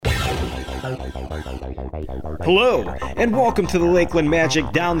Hello, and welcome to the Lakeland Magic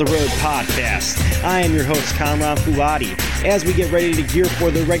Down the Road podcast. I am your host, Kamran Fuladi. As we get ready to gear for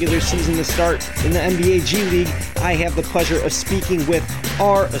the regular season to start in the NBA G League, I have the pleasure of speaking with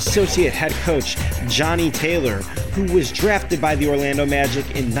our associate head coach, Johnny Taylor, who was drafted by the Orlando Magic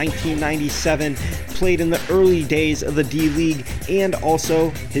in 1997, played in the early days of the D League, and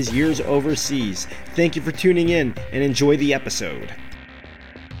also his years overseas. Thank you for tuning in, and enjoy the episode.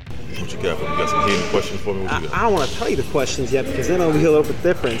 What you got for me? You got some hidden questions for me? What you got? I don't want to tell you the questions yet because then it'll be a little bit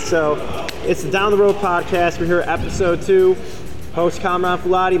different. So it's the Down the Road podcast. We're here at episode 2. Host Kamran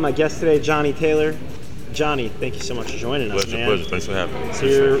Fuladi, my guest today, Johnny Taylor. Johnny, thank you so much for joining us, man. Pleasure. Thanks for having me. So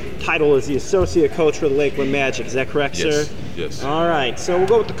your title is the associate coach for the Lakeland Magic. Is that correct, Yes. sir? Yes. All right. So we'll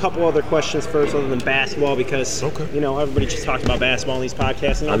go with a couple other questions first, other than basketball, because everybody just talks about basketball in these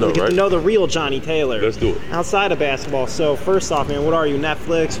podcasts, and I know, get to know the real Johnny Taylor. Let's do it. Outside of basketball. So first off, man, what are you?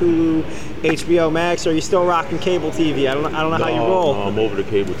 Netflix, Hulu, HBO Max? Or are you still rocking cable TV? I don't know how you roll. No, I'm over the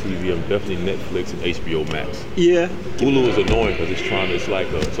cable TV. I'm definitely Netflix and HBO Max. Yeah. Hulu is annoying because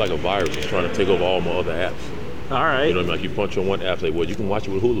it's like a virus. It's trying to take over all my other apps. All right. You know what I mean? Like you punch on one app, say, well, you can watch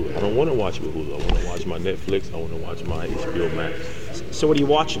it with Hulu. I don't want to watch it with Hulu. I want to watch my Netflix. I want to watch my HBO Max. So what are you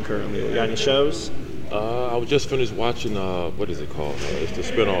watching currently? You got any shows? I was just finished watching, what is it called? It's the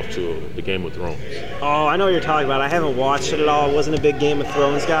spinoff to the Game of Thrones. Oh, I know what you're talking about. I haven't watched it at all. I wasn't a big Game of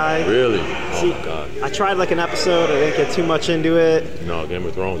Thrones guy. Really? See, Oh, my God. I tried like an episode. I didn't get too much into it. No, Game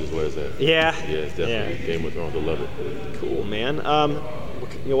of Thrones is where it's at. Yeah? Yeah, it's definitely Game of Thrones. I love it. Cool, man.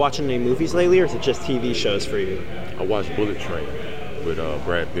 You watching any movies lately, or is it just TV shows for you? I watched Bullet Train with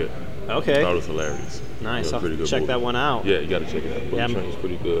Brad Pitt. Okay. I thought it was hilarious. Nice. It was a I'll pretty good check movie. that one out. Yeah, you got to check it out. Bullet Yeah, Train is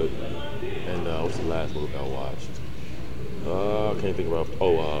pretty good. And what's the last movie I watched? I can't think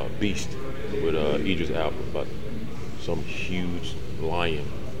about. Beast with Idris Elba, about some huge lion.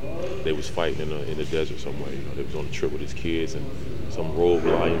 They was fighting in the desert somewhere. You know, they was on a trip with his kids and some rogue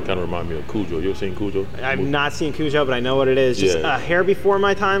lion. Kind of remind me of Cujo. You ever seen Cujo? I've not seen Cujo, but I know what it is. Just hair before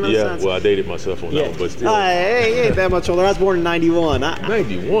my time, in a sense? Well, I dated myself on that one, but still. Hey, ain't that much older. I was born in 91.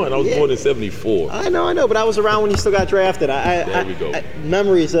 91? I was born in 74. I know, but I was around when you still got drafted. There we go.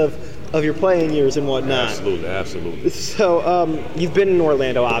 Memories of your playing years and whatnot. Absolutely. So you've been in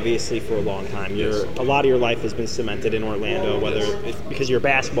Orlando, obviously, for a long time. Yes. A lot of your life has been cemented in Orlando, whether it's because of your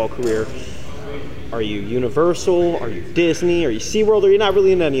basketball career. Are you Universal? Are you Disney? Are you SeaWorld? Or are you not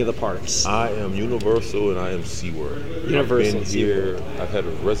really in any of the parks? I am Universal and I am SeaWorld. Universal I've been here. I've had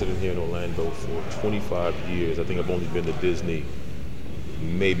a resident here in Orlando for 25 years. I think I've only been to Disney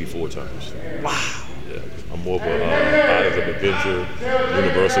maybe 4 times. Wow. Yeah, I'm more of a Islands of Adventure,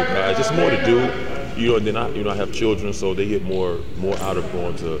 Universal guy. Just more to do. You know, and then I have children, so they get more out of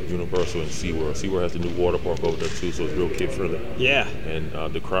going to Universal and SeaWorld. SeaWorld has the new water park over there too, so it's real kid friendly. Yeah. And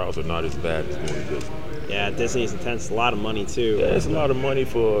the crowds are not as bad as going to Disney. Yeah, Disney's intense. A lot of money too. Yeah, it's a lot of money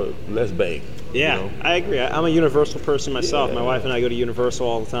for less bang. Yeah, you know? I agree. I'm a Universal person myself. Yeah. My wife and I go to Universal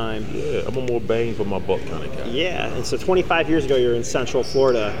all the time. Yeah, I'm a more bang for my buck kind of guy. Yeah, and so 25 years ago, you're in Central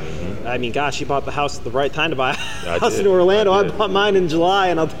Florida. Mm-hmm. I mean, gosh, you bought the house at the right time to buy a house did. in Orlando. I did. bought mine in July,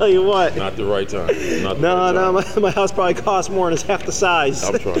 and I'll tell you what. Not the right time. No, my house probably costs more and it's half the size.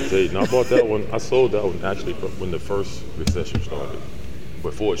 I'm trying to tell you. And I bought that one. I sold that one actually when the first recession started.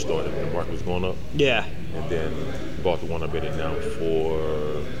 Before it started, the market was going up. Yeah. And then bought the one I've been in now for,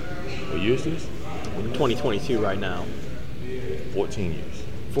 what year is this? 2022 right now. 14 years.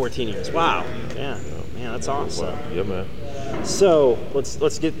 14 years. Wow. Yeah. Man, that's awesome. Wow. Yeah, man. So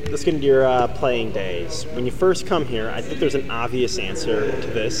let's get into your playing days. When you first come here, I think there's an obvious answer to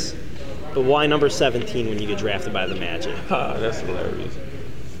this. But why number 17 when you get drafted by the Magic? That's hilarious.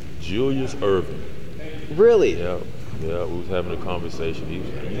 Julius Erving. Really? Yeah, we was having a conversation. He was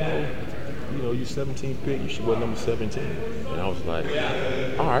like, you 17 pick, you should wear number 17. And I was like,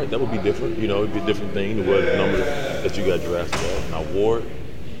 all right, that would be different. You know, it'd be a different thing to wear the number that you got drafted at. And I wore it,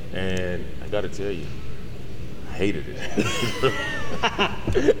 and I got to tell you, I hated it.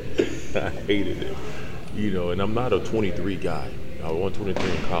 I hated it. You know, and I'm not a 23 guy. I won 23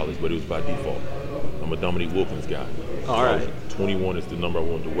 in college, but it was by default. I'm a Dominique Wilkins guy. All right. 21 is the number I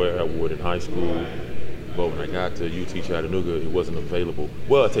wanted to wear. I wore it in high school. But when I got to UT Chattanooga, it wasn't available.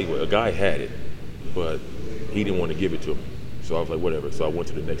 Well, I'll tell you what, a guy had it, but he didn't want to give it to me. So I was like, whatever. So I went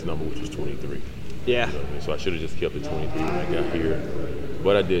to the next number, which was 23. Yeah. You know what I mean? So I should have just kept it 23 when I got here.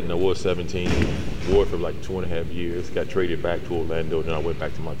 But I didn't. I was 17, wore it for like 2.5 years, got traded back to Orlando, then I went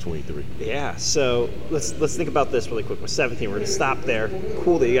back to my 23. Yeah, so let's think about this really quick. With 17, we're going to stop there.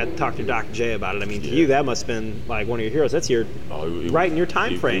 Cool that you got to talk to Dr. J about it. I mean, to you, that must have been like one of your heroes. That's your right in your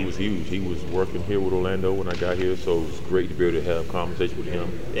time frame. He was huge. He was working here with Orlando when I got here, so it was great to be able to have a conversation with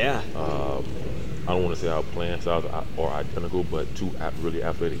him. Yeah. I don't want to say our playing styles are identical, but two really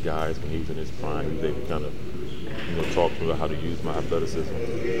athletic guys. When he was in his prime, he was able to kind of, talk to me about how to use my athleticism.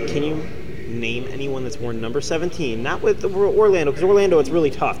 Can you name anyone that's worn number 17? Not with Orlando, because Orlando, it's really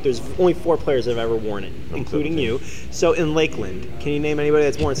tough. There's only 4 players that have ever worn it, including 17. You. So in Lakeland, can you name anybody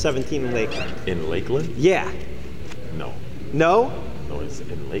that's worn 17 in Lakeland? In Lakeland? Yeah. No. No? No, it's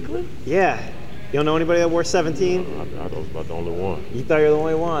in Lakeland? Yeah. You don't know anybody that wore 17? I was about the only one. You thought you were the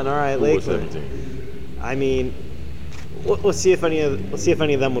only one. All right, Who Lakeland. was 17? I mean, let's see if any of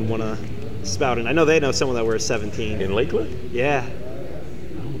them would want to spout in. I know they know someone that wears 17. In Lakeland? Yeah.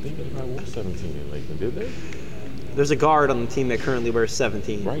 I don't think anybody wore 17 in Lakeland, did they? There's a guard on the team that currently wears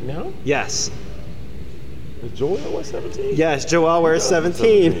 17. Right now? Yes. Does Joel wear 17? Yes, Joel wears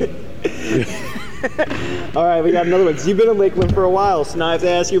 17. All right, we got another one. Because you've been in Lakeland for a while, so now I have to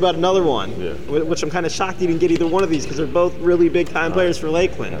ask you about another one. Yeah. Which I'm kind of shocked you didn't get either one of these because they're both really big-time players for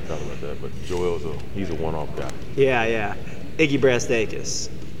Lakeland. I thought about that, but Joel's he's a one-off guy. Yeah. Iggy Brastakis.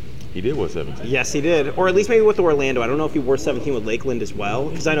 He did wear 17. Yes, he did. Or at least maybe with Orlando. I don't know if he wore 17 with Lakeland as well,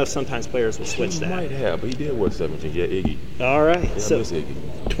 because I know sometimes players will switch that. He might have, but he did wear 17. Yeah, Iggy. All right. Yeah, so I miss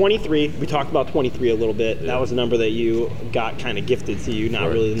Iggy. 23. We talked about 23 a little bit. Yeah. That was a number that you got kind of gifted to you, not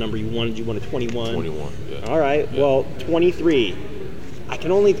really the number you wanted. You wanted 21. 21, yeah. All right. Yeah. Well, 23. I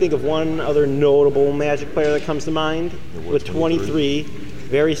can only think of one other notable Magic player that comes to mind. With 23,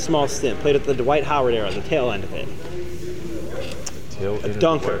 very small stint. Played at the Dwight Howard era, the tail end of it. A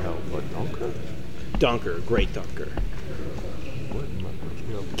dunker. A dunker? Dunker. Great dunker.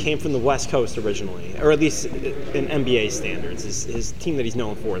 Came from the West Coast originally, or at least in NBA standards. His team that he's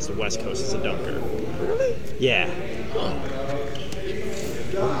known for is the West Coast as a dunker. Really? Yeah.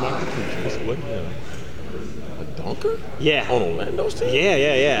 A dunker? Yeah. On Orlando's team?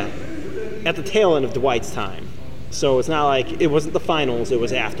 Yeah. At the tail end of Dwight's time. So it's not like it wasn't the finals, it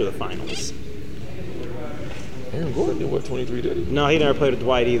was after the finals. Aaron Gordon did what, 23, did he? No, he never played with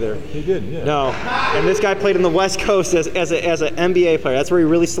Dwight either. He didn't, yeah. No. And this guy played in the West Coast as an NBA player. That's where he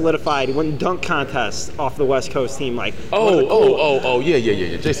really solidified. He won dunk contests off the West Coast team. Like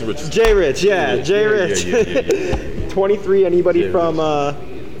Yeah. Jason Richardson. Jay Rich, yeah. Jay Rich. Yeah. 23, anybody Jay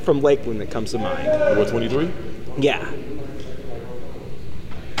from Lakeland that comes to mind? What, 23? Yeah.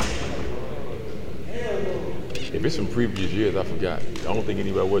 If it's from previous years, I forgot. I don't think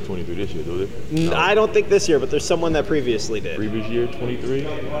anybody wore 23 this year, do they? No. I don't think this year, but there's someone that previously did. Previous year, 23?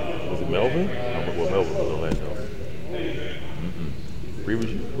 Was it Melvin? I don't know what Melvin was Orlando.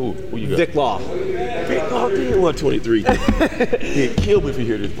 Previous year? Who you got? Vic Law. Vic Law did wear 23. He'd kill me if he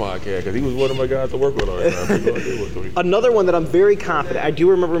hear this podcast, because he was one of my guys to work with all the time. Vic Law did wear 23. Another one that I'm very confident, I do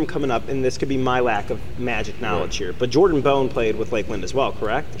remember him coming up, and this could be my lack of Magic knowledge here, but Jordan Bone played with Lakeland as well,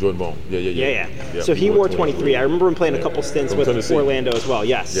 correct? Jordan Bone. Yeah. So he wore 23. I remember him playing a couple stints with Tennessee. Orlando as well,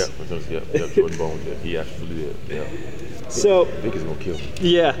 yes. Yeah, Jordan Bone did. He actually did, yeah. So Vic is going to kill me.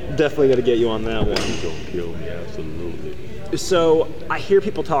 Yeah, definitely got to get you on that one. He's going to kill me, absolutely. So I hear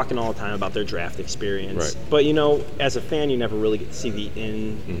people talking all the time about their draft experience, right. But as a fan, you never really get to see the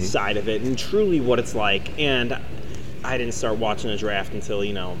inside of it and truly what it's like. And I didn't start watching a draft until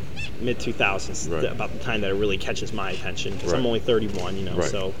mid 2000s, right. About the time that it really catches my attention because right. I'm only 31, right.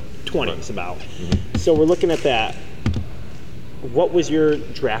 so 20 is about. Mm-hmm. So we're looking at that. What was your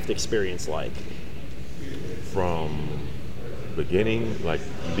draft experience like? From beginning, like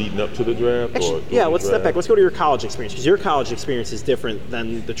leading up to the draft? Let's step back. Let's go to your college experience, because your college experience is different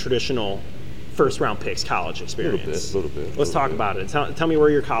than the traditional first-round picks college experience. A little bit. Let's talk about it. Tell me where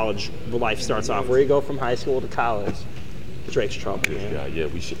your college life starts off. Where you go from high school to college. Drake's trouble. Yeah.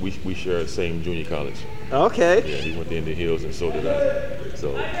 We share the same junior college. Okay. Yeah, he went to Indian Hills, and so did I.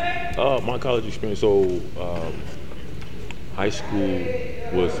 So, my college experience. So, high school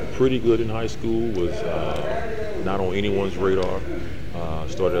was pretty good. In high school, was not on anyone's radar.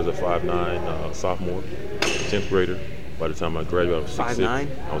 Started as a 5'9" sophomore, 10th grader. By the time I graduated, I was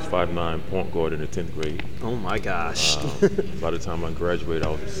 6'6". I was 5'9" point guard in the 10th grade. Oh my gosh. By the time I graduated, I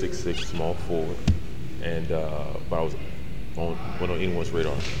was a 6'6" small forward, and but I was went on anyone's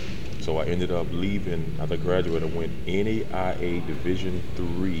radar. So I ended up leaving after I graduated. I went NAIA Division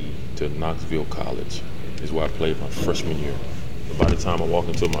III to Knoxville College. Is where I played my freshman year. But by the time I walked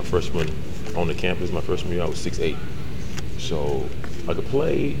into my freshman on the campus, my freshman year, I was 6'8". So I could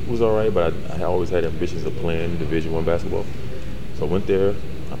play, was all right, but I always had ambitions of playing Division I basketball. So I went there,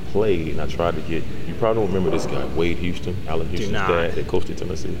 I played, and I tried to get, you probably don't remember this guy, Wade Houston, Allen Houston's dad that coached at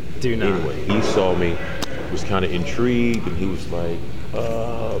Tennessee. Do not. Anyway, he saw me, was kind of intrigued, and he was like,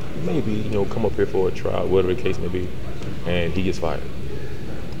 maybe, come up here for a trial, whatever the case may be, and he gets fired.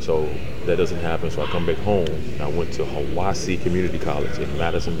 So that doesn't happen, so I come back home, and I went to Hiwassee Community College in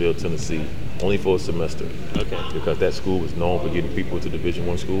Madisonville, Tennessee, only for a semester. Okay. Because that school was known for getting people to Division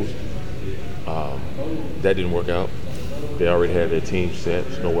I schools. That didn't work out. They already had their team set.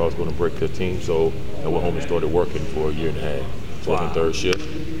 There's no way I was going to break their team, so I went home and started working for a year and a half. So I was in third shift,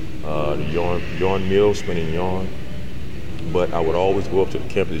 the yarn mill, spinning yarn. But I would always go up to the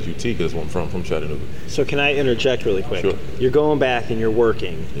campus at UT because I'm from Chattanooga. So can I interject really quick? Sure. You're going back and you're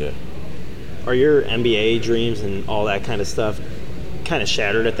working. Yeah. Are your NBA dreams and all that kind of stuff kind of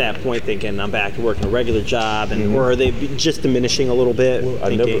shattered at that point, thinking I'm back to working a regular job, and or are they just diminishing a little bit? Well,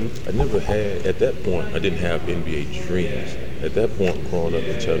 I never had, at that point, I didn't have NBA dreams. At that point, growing up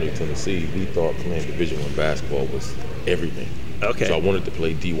in Chattanooga, Tennessee, we thought playing Division I basketball was everything. Okay. So I wanted to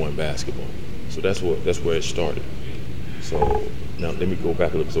play D1 basketball. So that's where it started. So now let me go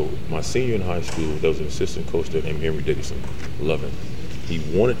back a little. So my senior in high school, there was an assistant coach there named Henry Dickinson. Love him. He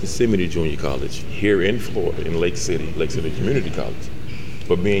wanted to send me to junior college here in Florida, in Lake City Community College.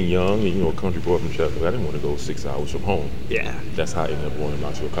 But being young and, a country boy from Chattanooga, I didn't want to go 6 hours from home. Yeah. That's how I ended up going to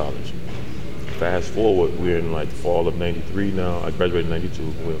Knoxville College. Fast forward, we're in like fall of 93 now. I graduated in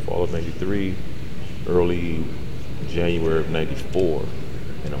 92. We're in fall of 93, early January of 94.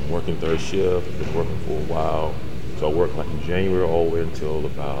 And I'm working third shift. I've been working for a while. So I worked like in January all the way until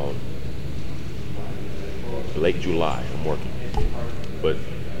about late July. I'm working. But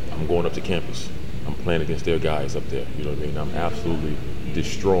I'm going up to campus. I'm playing against their guys up there. You know what I mean? I'm absolutely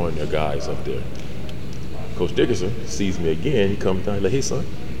destroying their guys up there. Coach Dickinson sees me again. He comes down, he's like, hey, son,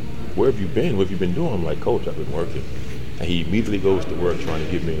 where have you been? What have you been doing? I'm like, Coach, I've been working. And he immediately goes to work trying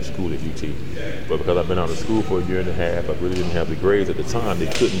to get me in school at UT. But because I've been out of school for a year and a half, I really didn't have the grades at the time. They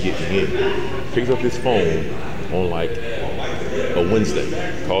couldn't get me in. Picks up his phone on like a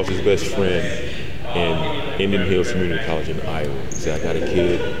Wednesday, calls his best friend in Indian Hills Community College in Iowa. He said, I got a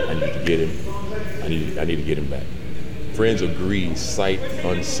kid, I need to get him. I need to get him back. Friends agreed, sight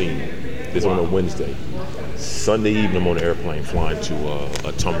unseen. This on a Wednesday. Sunday evening, I'm on an airplane flying to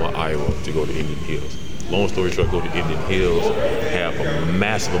Ottumwa, Iowa to go to Indian Hills. Long story short, go to Indian Hills, have a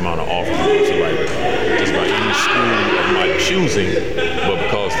massive amount of offers to like just about any school of my choosing. But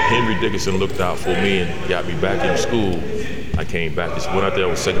because Henry Dickinson looked out for me and got me back in school, I came back. Just went out there, I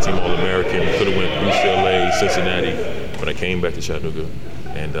was second team All-American. Could have went to UCLA, Cincinnati, but I came back to Chattanooga.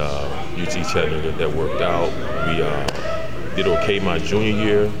 And UT Chattanooga, that worked out. We did okay my junior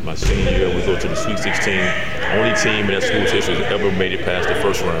year. My senior year, we go to the Sweet 16. Only team in that school's history that ever made it past the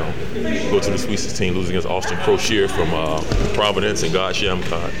first round. Go to the Sweet 16, lose against Austin Crocier from Providence and God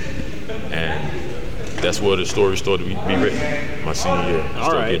Shamcott. And that's where the story started to be written, my senior year.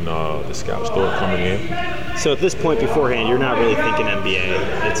 All right. Getting the scout started coming in. So at this point beforehand, you're not really thinking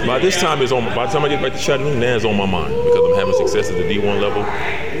NBA. By the time I get back to Chattanooga, now it's on my mind because I'm having success at the D1 level.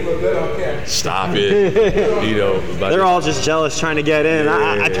 Stop it. They're all just jealous trying to get in.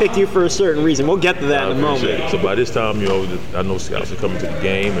 I picked you for a certain reason. We'll get to that in a moment. So by this time, I know scouts are coming to the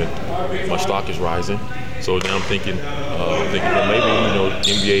game and my stock is rising. So now I'm thinking well,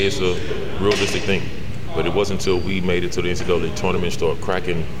 maybe, NBA is a realistic thing. But it wasn't until we made it to the NCAA tournament, started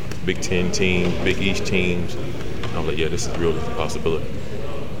cracking Big Ten teams, Big East teams. And I was like, yeah, this is really a possibility.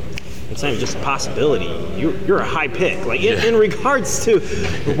 It's not even just a possibility. You're a high pick. Like in regards to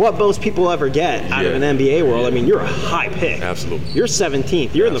what most people ever get out of an NBA world, I mean, you're a high pick. Absolutely. You're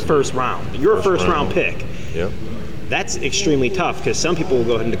 17th. You're in the first round. You're a first round pick. Yeah. That's extremely tough because some people will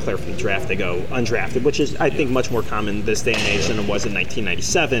go ahead and declare for the draft. They go undrafted, which is, I think, much more common this day and age than it was in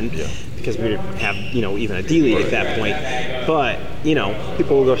 1997 because we didn't have, even a D-League at that point. But,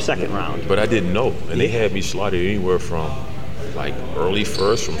 people will go second round. But I didn't know. And they had me slotted anywhere from, like, early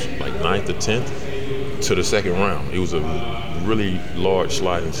first, from, like, 9th to 10th to the second round. It was a really large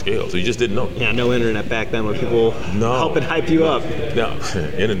sliding scale. So you just didn't know. Yeah, no internet back then where people help and hype you up. Now,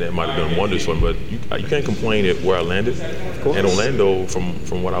 internet might have done wonders for me, but you can't complain at where I landed. Of course. And Orlando,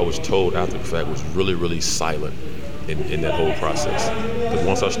 from what I was told after the fact, was really, really silent in that whole process. Because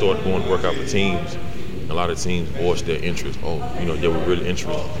once I started going to work out for teams, a lot of teams voiced their interest. Oh, they were really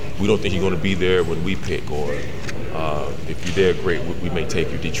interested. We don't think you're going to be there when we pick, or if you're there, great, we may take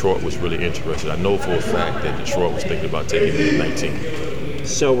you. Detroit was really interested. I know for a fact that Detroit was thinking about taking me at 19.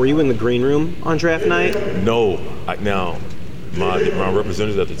 So were you in the green room on draft night? No. My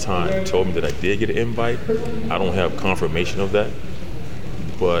representative at the time told me that I did get an invite. I don't have confirmation of that.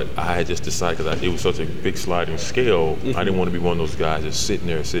 But I had just decided, because it was such a big sliding scale, I didn't want to be one of those guys just sitting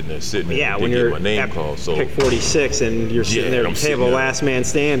there. Yeah, when you're my name called. So pick 46 and you're sitting there at the table, last man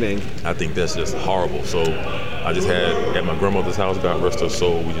standing. I think that's just horrible. So I just had, at my grandmother's house, God rest her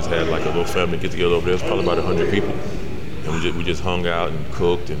soul, we just had like a little family get together over there. It was probably about 100 people. And we just hung out and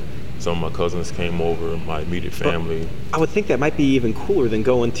cooked, and some of my cousins came over, my immediate family. But I would think that might be even cooler than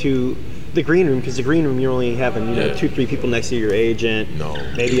going to the green room, because the green room you're only having 2-3 people next to your agent,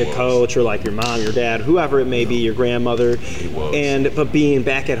 maybe a coach or like your mom, your dad, whoever it may be, your grandmother, but being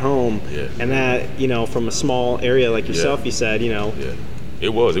back at home and that from a small area like yourself, you said it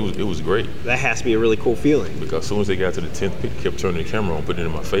was great. That has to be a really cool feeling, because as soon as they got to the 10th pick, kept turning the camera on, putting it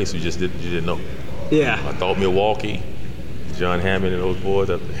in my face, you didn't know. I thought Milwaukee, John Hammond and those boys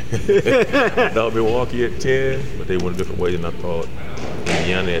up there. I thought Milwaukee at 10, but they went a different way than I thought.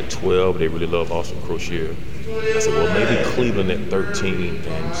 Indiana at 12, they really love Austin Crocier. I said, well, maybe Cleveland at 13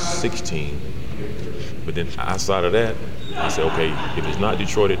 and 16. But then outside of that, I said, okay, if it's not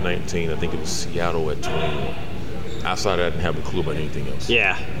Detroit at 19, I think it was Seattle at 21. Outside of that, I didn't have a clue about anything else.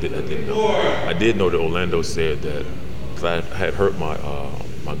 Yeah. I didn't know. I did know that Orlando said that, because I had hurt my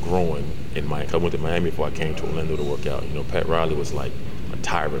groin in I went to Miami before I came to Orlando to work out. Pat Riley was like a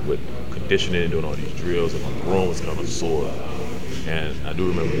tyrant with conditioning and doing all these drills, and my groin was kind of sore. And I do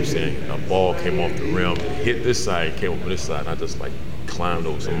remember him saying a ball came off the rim, hit this side, came over this side, and I just like climbed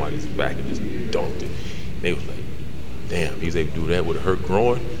over somebody's back and just dunked it. And they was like, damn, he's able to do that with a hurt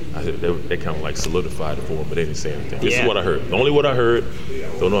groin? I said, they kind of like solidified it for him, but they didn't say anything. This is what I heard. Only what I heard.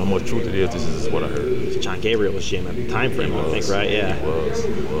 Don't know how much truth it is. This is what I heard. John Gabriel was GM at the time frame, I think, right? Yeah. He was.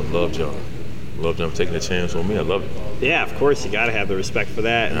 Love John. Love John for taking a chance on me. I love it. Yeah, of course. You got to have the respect for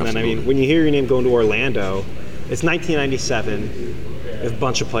that. And Absolutely. then, when you hear your name going to Orlando, it's 1997. There's a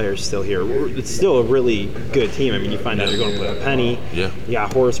bunch of players still here. It's still a really good team. You find out you're going to play with Penny. Yeah. You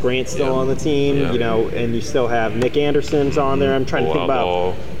got Horace Grant still on the team. And you still have Nick Anderson's on there. I'm trying to think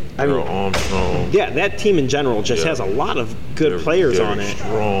about. Darrell Armstrong. Yeah, that team in general just has a lot of good players on it.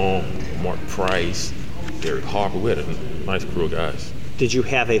 Strong, Mark Price, Derek Harper. We had a nice crew of guys. Did you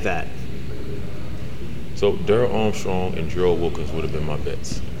have a vet? So Darrell Armstrong and Gerald Wilkins would have been my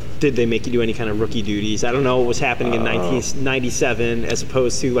vets. Did they make you do any kind of rookie duties? I don't know what was happening in 1997 as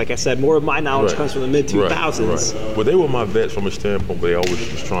opposed to, like I said, more of my knowledge comes from the mid-2000s. Right. Well, they were my vets from a standpoint, but they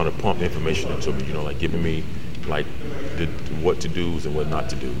always was trying to pump information into me, like giving me like what to do's and what not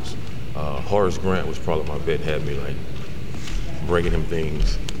to do's. Horace Grant was probably my vet, had me like bringing him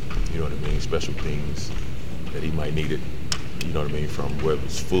things, special things that he might need it, from whether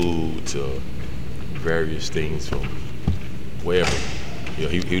it's food to various things from wherever.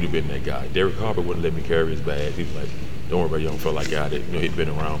 He would have been that guy. Derek Harper wouldn't let me carry his bag. He was like, don't worry about young fella, I got it. He'd been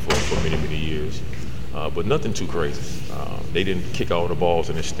around for many, many years. But nothing too crazy. They didn't kick all the balls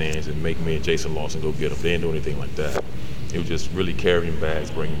in the stands and make me and Jason Lawson go get them. They didn't do anything like that. It was just really carrying bags,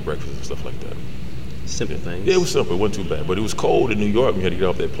 bringing breakfast and stuff like that. Simple things. Yeah, it was simple. It wasn't too bad. But it was cold in New York. We had to get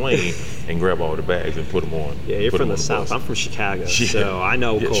off that plane and grab all the bags and put them on. Yeah, you're from the South. Bus. I'm from Chicago, so I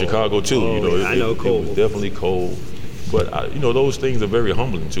know cold. Chicago, too. I know cold. It was definitely cold. But, those things are very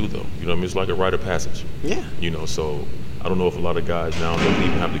humbling, too, though. It's like a rite of passage. Yeah. So I don't know if a lot of guys now don't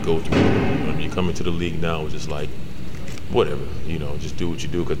even have to go through it. You come into the league now, it's just like, whatever, just do what you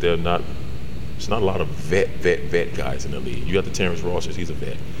do, because it's not a lot of vet guys in the league. You got the Terrence Rosses, he's a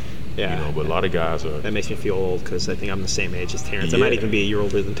vet. Yeah. But a lot of guys are. That makes me feel old because I think I'm the same age as Terrence. I might even be a year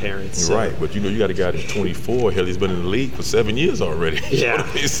older than Terrence. So. Right, but you got a guy that's 24. Hell, he's been in the league for 7 years already. Yeah.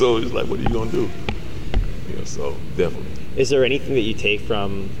 So it's like, what are you gonna do? So definitely. Is there anything that you take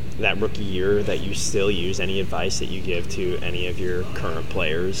from that rookie year that you still use? Any advice that you give to any of your current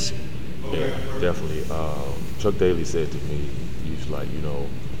players? Yeah, definitely. Chuck Daly said to me, he was like,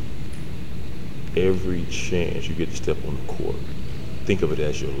 every chance you get to step on the court, think of it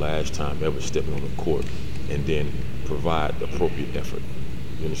as your last time ever stepping on the court, and then provide the appropriate effort.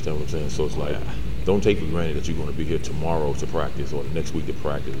 You understand what I'm saying? So it's like, don't take for granted that you're going to be here tomorrow to practice or the next week to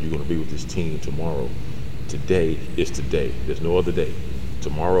practice. You're going to be with this team tomorrow. Today is today. There's no other day.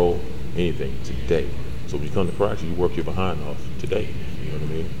 Tomorrow, anything, today. So when you come to practice, you work your behind off today. You know what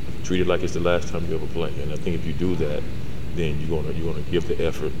I mean? Treat it like it's the last time you ever play. And I think if you do that, then you're gonna give the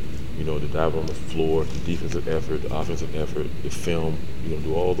effort, the dive on the floor, the defensive effort, the offensive effort, the film. You're gonna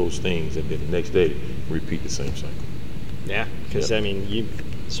do all those things, and then the next day, repeat the same cycle. Yeah, because you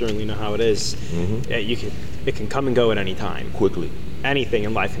certainly know how it is. Mm-hmm. Yeah, it can come and go at any time. Quickly. Anything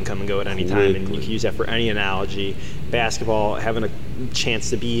in life can come and go at any time, and you can use that for any analogy. Basketball, having a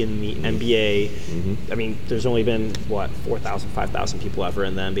chance to be in the NBA. Mm-hmm. There's only been 4,000, 5,000 people ever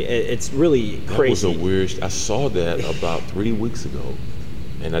in the NBA. It's really crazy. That was a weird. I saw that about 3 weeks ago.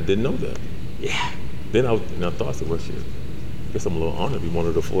 And I didn't know that. Yeah. Then I thought, I said, well, shit, I guess I'm a little honored to be one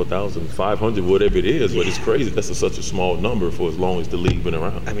of the 4,500, whatever it is. But it's crazy. That's such a small number for as long as the league been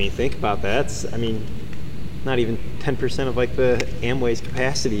around. I mean, think about that. Not even 10% of like the Amway's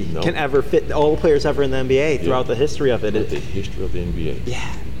capacity can ever fit all the players ever in the NBA throughout the history of it. The history of the NBA.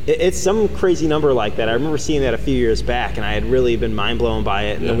 Yeah. It's some crazy number like that. I remember seeing that a few years back, and I had really been mind blown by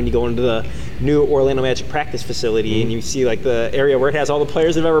it. And then when you go into the new Orlando Magic practice facility and you see like the area where it has all the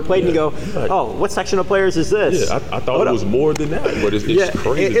players that have ever played, and you go, oh, what section of players is this? Yeah, I thought it was more than that, but it's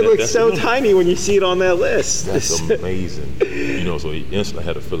crazy. It looks so tiny when you see it on that list. That's amazing. So instantly I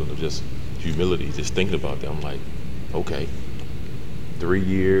had a feeling of just humility, just thinking about that. I'm like, okay, 3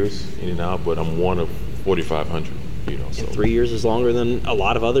 years in and out, but I'm one of 4,500. So 3 years is longer than a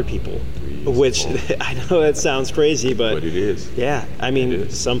lot of other people, which I know that sounds crazy, but it is. Yeah,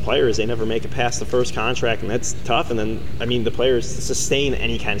 some players, they never make it past the first contract, and that's tough. And then, the players to sustain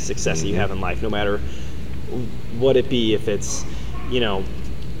any kind of success that you have in life, no matter what it be, if it's,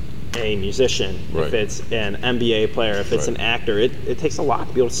 a musician, if it's an NBA player, if it's an actor, it takes a lot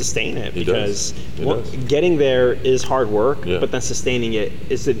to be able to sustain it, because getting there is hard work, but then sustaining it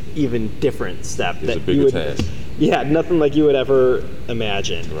is an even different step. It's a bigger task. Yeah, nothing like you would ever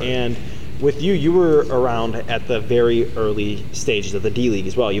imagine. Right. And with you were around at the very early stages of the D League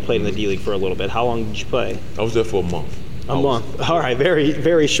as well. You played in the D League for a little bit. How long did you play? I was there for a month. A month. All right, very,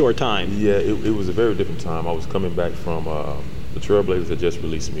 very short time. Yeah, it was a very different time. I was coming back from the Trailblazers had just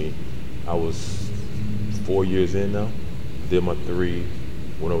released me. I was 4 years in now. Did my 3,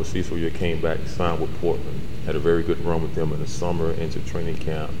 went overseas for a year, came back, signed with Portland. Had a very good run with them in the summer into training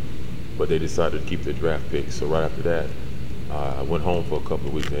camp, but they decided to keep their draft picks. So right after that, I went home for a couple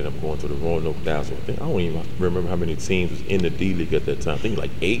of weeks and ended up going to the Roanoke Dazzle. I don't even remember how many teams was in the D League at that time. I think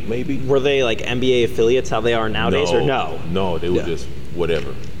like 8 maybe. Were they like NBA affiliates, how they are nowadays, or no? No, they were just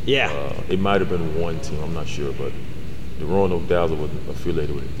whatever. Yeah. It might have been one team, I'm not sure, but the Roanoke Dazzle wasn't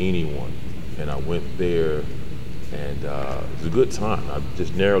affiliated with anyone. And I went there, and it was a good time. I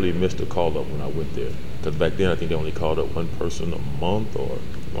just narrowly missed a call-up when I went there. Because back then, I think they only called up one person a month or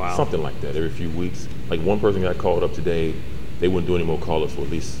something like that, every few weeks. Like one person got called up today, they wouldn't do any more call-ups for at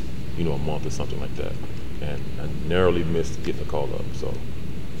least, a month or something like that. And I narrowly missed getting a call-up. So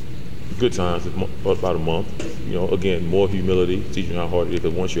good times, about a month. Again, more humility, teaching how hard it is.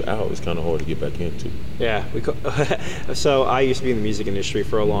 Because once you're out, it's kind of hard to get back into. Yeah. So I used to be in the music industry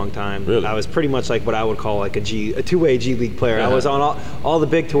for a long time. Really? I was pretty much like what I would call like a two-way G League player. I was on all the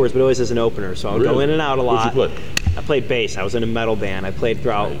big tours, but always as an opener. So I would go in and out a lot. What'd you play? I played bass. I was in a metal band. I played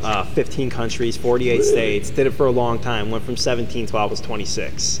throughout 15 countries, 48 states. Did it for a long time. Went from 17 till I was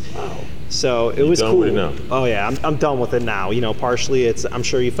 26. Wow. So it was done cool. With it now? Oh yeah, I'm done with it now. Partially I'm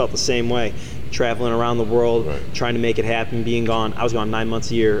sure you felt the same way. Traveling around the world, trying to make it happen, being gone. I was gone 9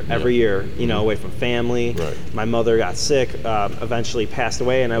 months a year, every year, away from family. Right. My mother got sick, eventually passed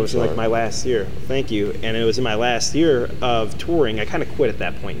away, and I was in like my last year. Thank you. And it was in my last year of touring. I kind of quit at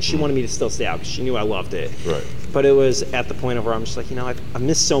that point, and she wanted me to still stay out because she knew I loved it. Right. But it was at the point of where I'm just like, I've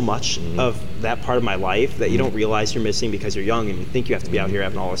missed so much of that part of my life that you don't realize you're missing because you're young and you think you have to be out here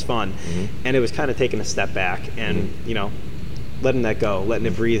having all this fun. And it was kind of taking a step back and, letting that go, letting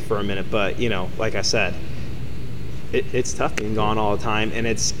it breathe for a minute. But, like I said, it's tough being gone all the time, and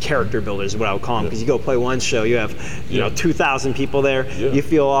it's character builders is what I would call them, because you go play one show, you have 2,000 people there, you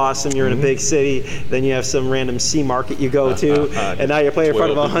feel awesome, you're in a big city, then you have some random C market you go to, and now you're playing in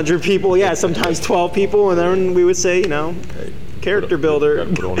front of 100 people, sometimes 12 people, and then we would say, character builder. Got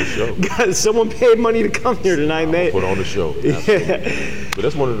to put on a show. Someone paid money to come here tonight, mate. Put on a show. Absolutely. But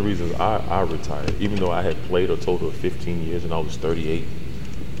that's one of the reasons I retired, even though I had played a total of 15 years and I was 38.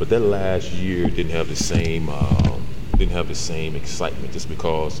 But that last year didn't have the same excitement, just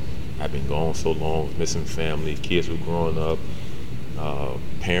because I've been gone so long, missing family, kids were growing up,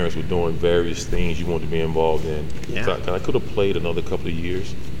 parents were doing various things you wanted to be involved in. Yeah. So I could have played another couple of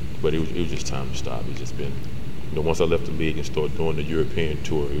years, but it was just time to stop. It's just been, once I left the league and started doing the European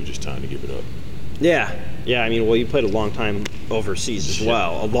tour, it was just time to give it up. Yeah. You played a long time overseas as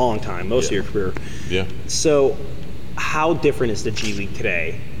well, a long time, most of your career. Yeah. So how different is the G League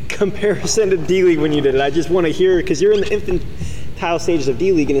today comparison to D League when you did it? I just want to hear, because you're in the infantile stages of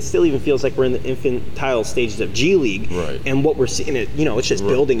D League, and it still even feels like we're in the infantile stages of G League. Right. And what we're seeing, it's just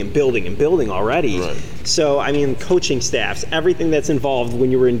building and building and building already. Right. So, coaching staffs, everything that's involved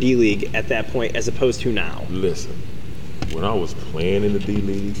when you were in D League at that point as opposed to now. Listen, when I was playing in the D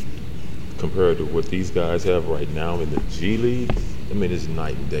League, compared to what these guys have right now in the G League, it's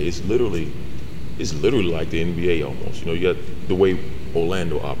night and day. It's literally like the NBA almost. You got the way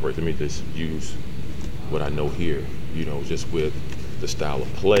Orlando operates. Let me just use what I know here. Just with the style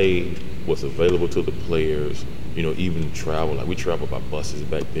of play, what's available to the players. You know, even travel. Like we traveled by buses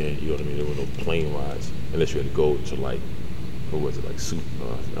back then. You know what I mean? There were no plane rides unless you had to go to like, what was it, like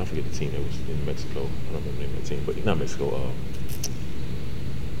I forget the team that was in Mexico. I don't remember the name of the team, but not Mexico.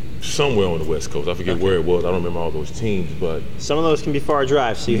 Somewhere on the West Coast. I forget where it was. I don't remember all those teams, but some of those can be far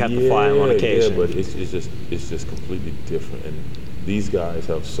drives, so you have to fly on occasion. Yeah, but it's just completely different. And these guys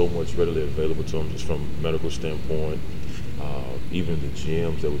have so much readily available to them, just from a medical standpoint. Even the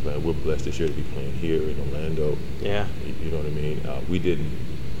gyms that we're playing, we're blessed this year to be playing here in Orlando. Yeah. You know what I mean? We didn't,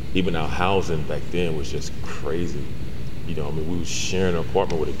 even our housing back then was just crazy. You know, I mean, we were sharing an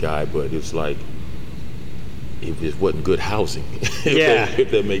apartment with a guy, but it's like, it just wasn't good housing.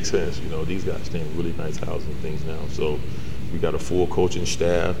 If that makes sense. You know, these guys stay in really nice housing things now. So we got a full coaching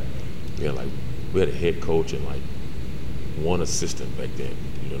staff. We had a head coach and like one assistant back then.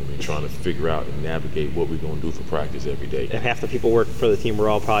 You know what I mean? Trying to figure out and navigate what we're going to do for practice every day. And half the people work for the team were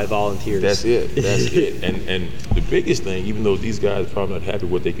all probably volunteers. That's it. And the biggest thing, even though these guys are probably not happy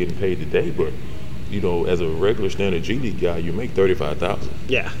with what they're getting paid today, but you know, as a regular standard G League guy, you make $35,000.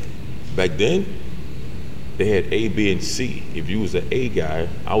 Yeah. Back then, they had A, B, and C. If you was an A guy,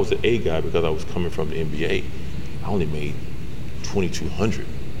 I was an A guy because I was coming from the NBA. I only made $2,200.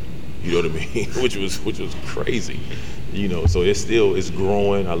 You know what I mean? which was crazy. You know, so it's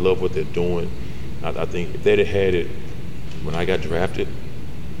growing. I love what they're doing. I think if they'd have had it when I got drafted,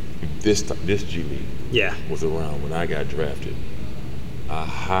 this G League was around when I got drafted, I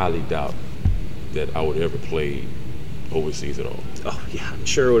highly doubt that I would ever play overseas at all. Oh, yeah. I'm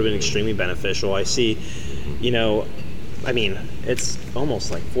sure it would have been extremely beneficial. I see, you know, I mean, it's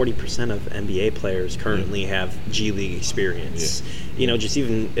almost like 40% of NBA players currently have G League experience. Yeah. You know, just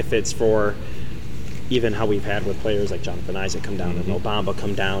even if it's for even how we've had with players like Jonathan Isaac come down and Mo Bamba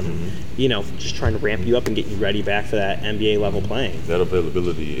come down and, you know, just trying to ramp you up and get you ready back for that NBA level playing. That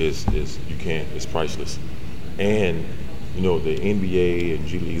availability is it's priceless. And, you know, the NBA and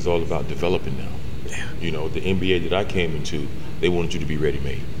G League is all about developing now. Yeah. You know, the NBA that I came into, they wanted you to be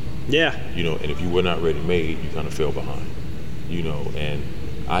ready-made. Yeah. You know, and if you were not ready-made, you kind of fell behind. You know, and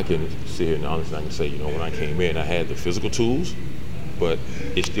I can sit here and honestly I can say, you know, when I came in, I had the physical tools, but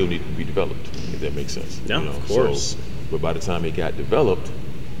it still needed to be developed, if that makes sense. No, you know? of course. So, but by the time it got developed,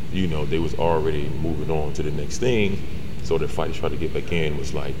 you know, they was already moving on to the next thing. So the fight to try to get back in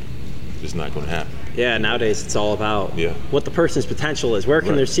was like, it's not going to happen. Yeah, nowadays it's all about what the person's potential is. Where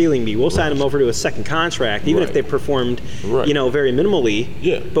can their ceiling be? We'll sign them over to a second contract, even if they performed, you know, very minimally.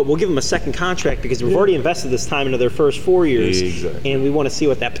 Yeah. But we'll give them a second contract because we've already invested this time into their first 4 years. Exactly. And we want to see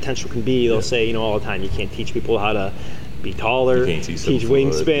what that potential can be. They'll say, you know, all the time, you can't teach people how to be taller, teach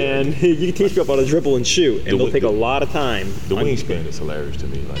wingspan. You can teach people how to dribble and shoot, and they'll take a lot of time. The wingspan is hilarious to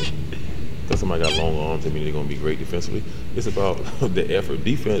me. Like, because somebody got long arms, I mean they're going to be great defensively. It's about the effort.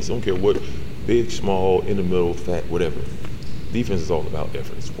 Defense, I don't care what, big, small, in the middle, fat, whatever. Defense is all about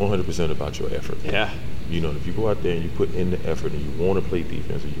effort. It's 100% about your effort. Yeah. You know, if you go out there and you put in the effort and you want to play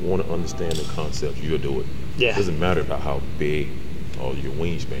defense and you want to understand the concepts, you'll do it. Yeah. It doesn't matter about how big or your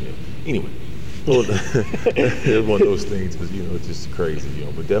wingspan is. Anyway, well, it's one of those things, because, you know, it's just crazy, you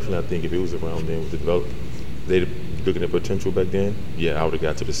know. But definitely I think if it was around then with the development, they'd looking at potential back then, I would have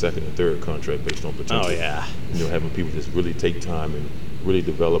got to the second and third contract based on potential. Oh, yeah. You know, having people just really take time and really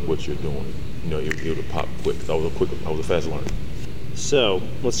develop what you're doing. You know, it would pop quick. I was a fast learner. So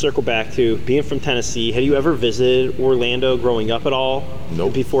let's circle back to being from Tennessee. Had you ever visited Orlando growing up at all?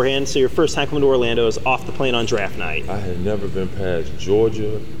 Nope. Beforehand? So your first time coming to Orlando is off the plane on draft night. I had never been past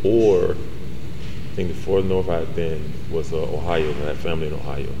Georgia, or I think the furthest north I had been was Ohio. I had family in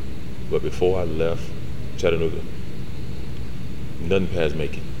Ohio. But before I left Chattanooga, nothing past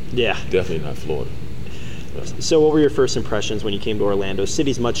Macon. Yeah. Definitely not Florida. So what were your first impressions when you came to Orlando?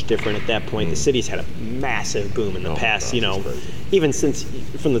 City's much different at that point. The city's had a massive boom in the past, you know, even since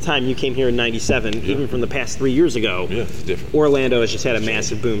from the time you came here in 97, even from the past 3 years ago. Yeah, it's different. Orlando has just had a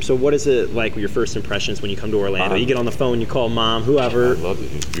massive boom. So what is it like with your first impressions when you come to Orlando? You get on the phone, you call mom, whoever. I loved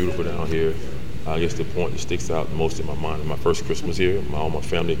it. It's beautiful down here. I guess the point that sticks out the most in my mind, my first Christmas here, all my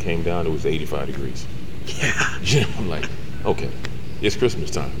family came down, it was 85 degrees. Yeah. You know, I'm like, okay. It's Christmas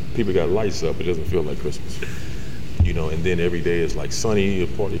time. People got lights up. It doesn't feel like Christmas. You know, and then every day is like sunny or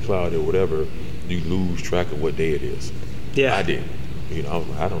partly cloudy or whatever. You lose track of what day it is. Yeah. I did. You know,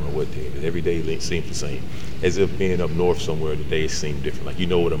 I don't know what day it is. Every day seems the same. As if being up north somewhere, the days seem different. Like, you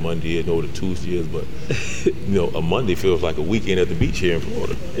know what a Monday is, know what a Tuesday is, but, you know, a Monday feels like a weekend at the beach here in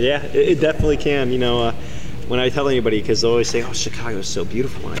Florida. Yeah, it definitely can. You know, when I tell anybody, because they always say, oh, Chicago is so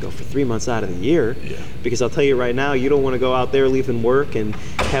beautiful when I go for 3 months out of the year. Yeah. Because I'll tell you right now, you don't want to go out there leaving work and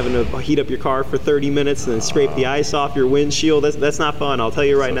having to heat up your car for 30 minutes and then scrape the ice off your windshield. That's not fun, I'll tell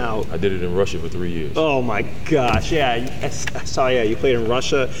you right now. I did it in Russia for 3 years. Oh my gosh, yeah. I saw, you played in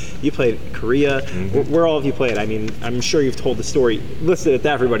Russia, you played Korea. Mm-hmm. Where all of you played? I mean, I'm sure you've told the story, listed it to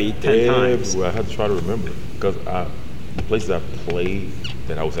everybody 10 times. Well, I had to try to remember, because the places I played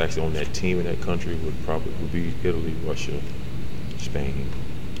that I was actually on that team in that country would be Italy, Russia, Spain,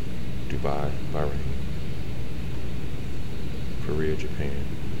 Dubai, Bahrain, Korea, Japan,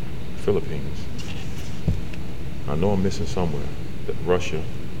 Philippines. I know I'm missing somewhere. Russia.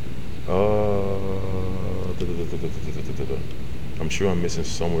 I'm sure I'm missing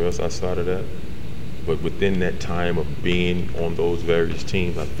somewhere else outside of that. But within that time of being on those various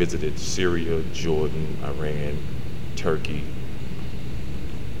teams, I visited Syria, Jordan, Iran, Turkey,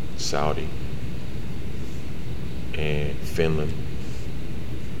 Saudi, and Finland,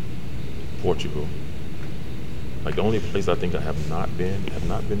 Portugal. Like, the only place I think I have not been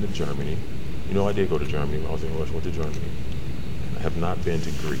to Germany. You know, I did go to Germany when I was in Russia. I went to Germany. And I have not been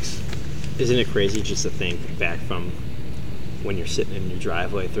to Greece. Isn't it crazy just to think back from when you're sitting in your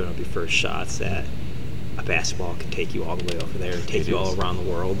driveway throwing up your first shots that a basketball can take you all the way over there, take you all around the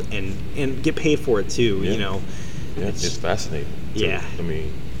world, and get paid for it too, Yeah. you know? Yeah, it's fascinating. Yeah. I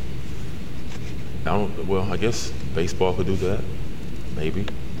mean, I guess baseball could do that, maybe.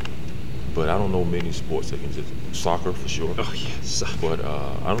 But I don't know many sports that can just, soccer for sure. Oh, yeah, soccer. But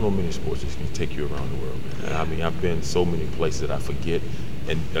I don't know many sports that can take you around the world, man. And I mean, I've been so many places that I forget.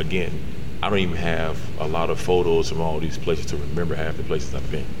 And again, I don't even have a lot of photos from all these places to remember half the places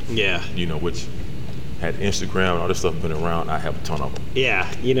I've been. Yeah. You know, which had Instagram and all this stuff been around, I have a ton of them.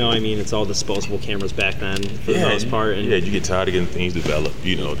 Yeah, you know, I mean, it's all disposable cameras back then for the most part. And you get tired of getting things developed.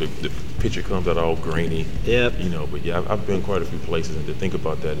 You know, the picture comes out all grainy. Yep. You know, but yeah, I've been quite a few places, and to think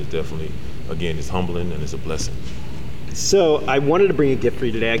about that is definitely, again, it's humbling and it's a blessing. So I wanted to bring a gift for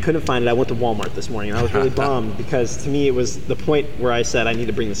you today. I couldn't find it. I went to Walmart this morning, and I was really bummed because to me it was the point where I said I need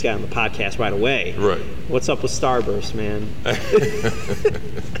to bring this guy on the podcast right away. Right. What's up with Starburst, man?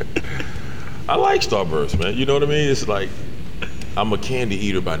 I like Starburst, man. You know what I mean? It's like, I'm a candy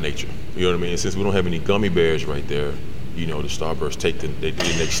eater by nature. You know what I mean? Since we don't have any gummy bears right there, you know, the Starburst take the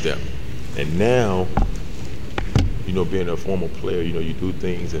next step. And now, you know, being a former player, you know, you do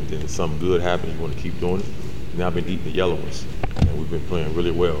things and then something good happens, you want to keep doing it. Now I've been eating the yellow ones, and we've been playing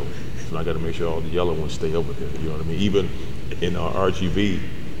really well. So I got to make sure all the yellow ones stay over there. You know what I mean? Even in our RGV,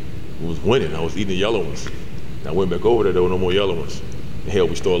 who was winning, I was eating the yellow ones. And I went back over there were no more yellow ones. Hell,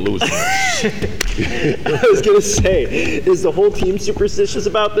 we started losing. I was gonna say, is the whole team superstitious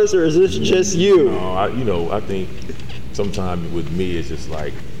about this, or is this just you? No, I think sometimes with me it's just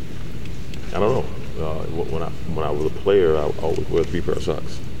like, I don't know. When I was a player, I always wear 3 pair of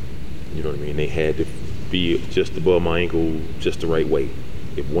socks. You know what I mean? They had to be just above my ankle, just the right way.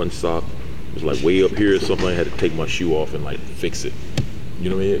 If one sock was like way up here or something, I had to take my shoe off and like fix it. You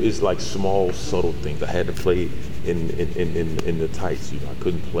know what I mean? It's like small, subtle things. I had to play in the tights. You know, I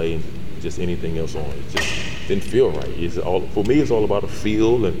couldn't play in just anything else on. It just didn't feel right. For me, it's all about a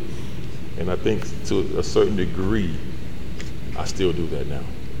feel, and I think to a certain degree, I still do that now.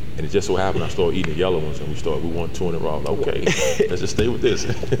 And it just so happened I started eating the yellow ones, and we won 2 in a row. Okay, let's just stay with this.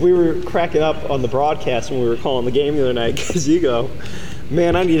 We were cracking up on the broadcast when we were calling the game the other night because you go,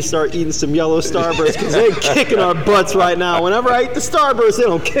 man, I need to start eating some yellow Starburst because they're kicking our butts right now. Whenever I eat the Starburst, they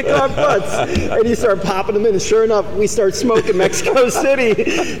don't kick our butts. And you start popping them in, and sure enough, we start smoking Mexico City.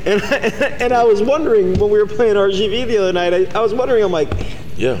 And I was wondering, when we were playing RGV the other night, I was wondering, I'm like,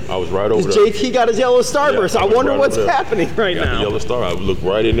 yeah, I was right over there. JT got his yellow Starburst. Yeah, I wonder right what's happening right now. now. The yellow star. I looked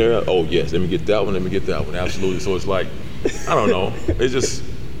right in there. Oh, yes, let me get that one. Absolutely. So it's like, I don't know. It's just,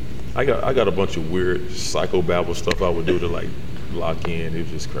 I got a bunch of weird psychobabble stuff I would do to like lock in. It was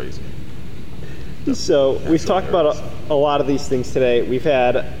just crazy. So we've talked about a lot of these things today. We've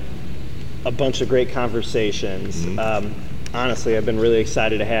had a bunch of great conversations. Mm-hmm. Honestly, I've been really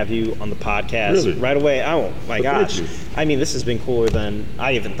excited to have you on the podcast right away. Oh my gosh. I mean, this has been cooler than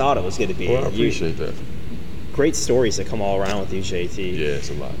I even thought it was going to be. Well, I appreciate that. Great stories that come all around with you, JT. Yeah, it's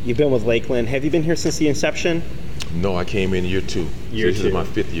a lot. You've been with Lakeland. Have you been here since the inception? No, I came in year 2. This is my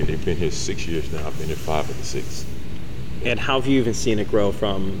 5th year. They've been here 6 years now. I've been here 5 of the 6. And how have you even seen it grow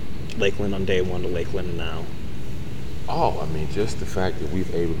from Lakeland on day 1 to Lakeland now? Oh, I mean, just the fact that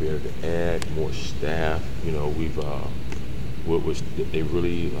we've able to be able to add more staff. You know, which they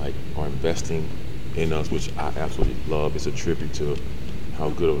really like are investing in us, which I absolutely love. It's a tribute to how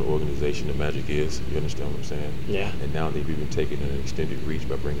good of an organization the Magic is. You understand what I'm saying? Yeah. And now they've even taken an extended reach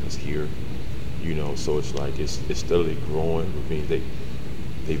by bringing us here. You know, so it's like it's steadily growing. I mean,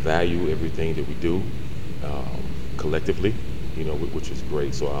 they value everything that we do collectively, you know, which is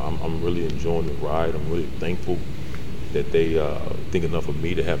great. So I'm really enjoying the ride. I'm really thankful that they think enough of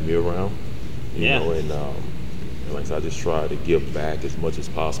me to have me around. You know, and like I said, I just try to give back as much as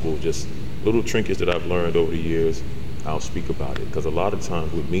possible. Just little trinkets that I've learned over the years, I'll speak about it. Because a lot of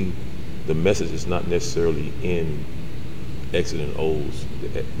times with me, the message is not necessarily in X's and O's.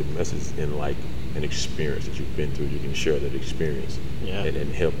 The message is in like an experience that you've been through. You can share that experience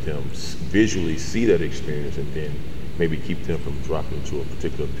and help them visually see that experience, and then maybe keep them from dropping into a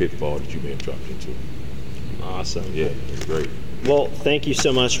particular pitfall that you may have dropped into. Awesome. Yeah, it's great. Well, thank you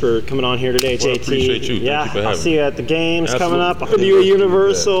so much for coming on here today, JT. I appreciate you. Yeah, Thank you for I'll see you at the games coming up. Absolutely. You at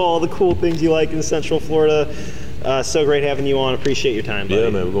Universal, all the cool things you like in Central Florida. So great having you on. Appreciate your time, buddy. Yeah,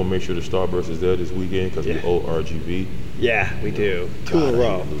 man, we're going to make sure the Starburst is there this weekend because we owe RGV. Yeah, we do. Two in a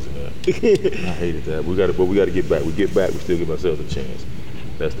row. Losing that. I hated that. We got to get back. We get back, we still give ourselves a chance.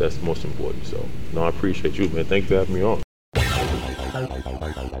 That's most important. So, no, I appreciate you, man. Thanks for having me on.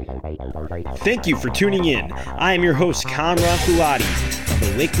 Thank you for tuning in. I am your host, Conrad Fulati of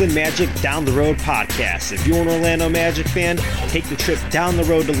the Lakeland Magic Down the Road podcast. If you're an Orlando Magic fan, take the trip down the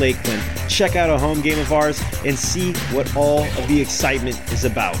road to Lakeland, check out a home game of ours, and see what all of the excitement is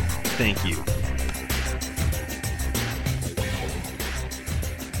about. Thank you.